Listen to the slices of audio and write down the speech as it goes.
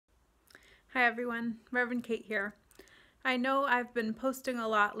Hi everyone, Reverend Kate here. I know I've been posting a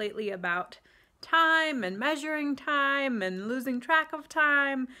lot lately about time and measuring time and losing track of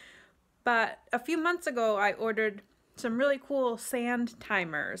time, but a few months ago I ordered some really cool sand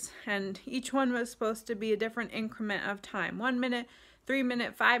timers, and each one was supposed to be a different increment of time. 1 minute, 3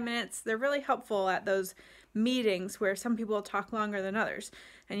 minutes, 5 minutes. They're really helpful at those meetings where some people talk longer than others,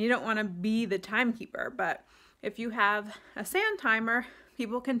 and you don't want to be the timekeeper, but if you have a sand timer,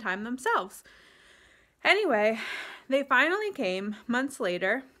 people can time themselves. Anyway, they finally came months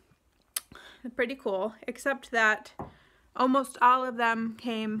later. Pretty cool, except that almost all of them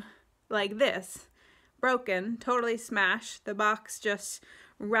came like this, broken, totally smashed. The box just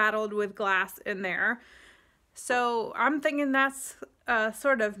rattled with glass in there. So I'm thinking that's a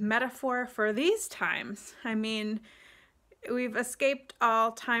sort of metaphor for these times. I mean, we've escaped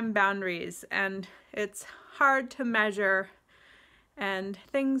all time boundaries and it's hard to measure, and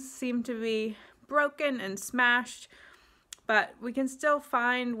things seem to be broken and smashed, but we can still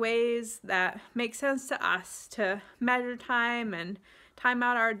find ways that make sense to us to measure time and time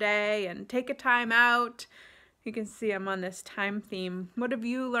out our day and take a time out. You can see I'm on this time theme. What have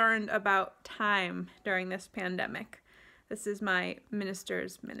you learned about time during this pandemic? This is my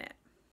Minister's Minute.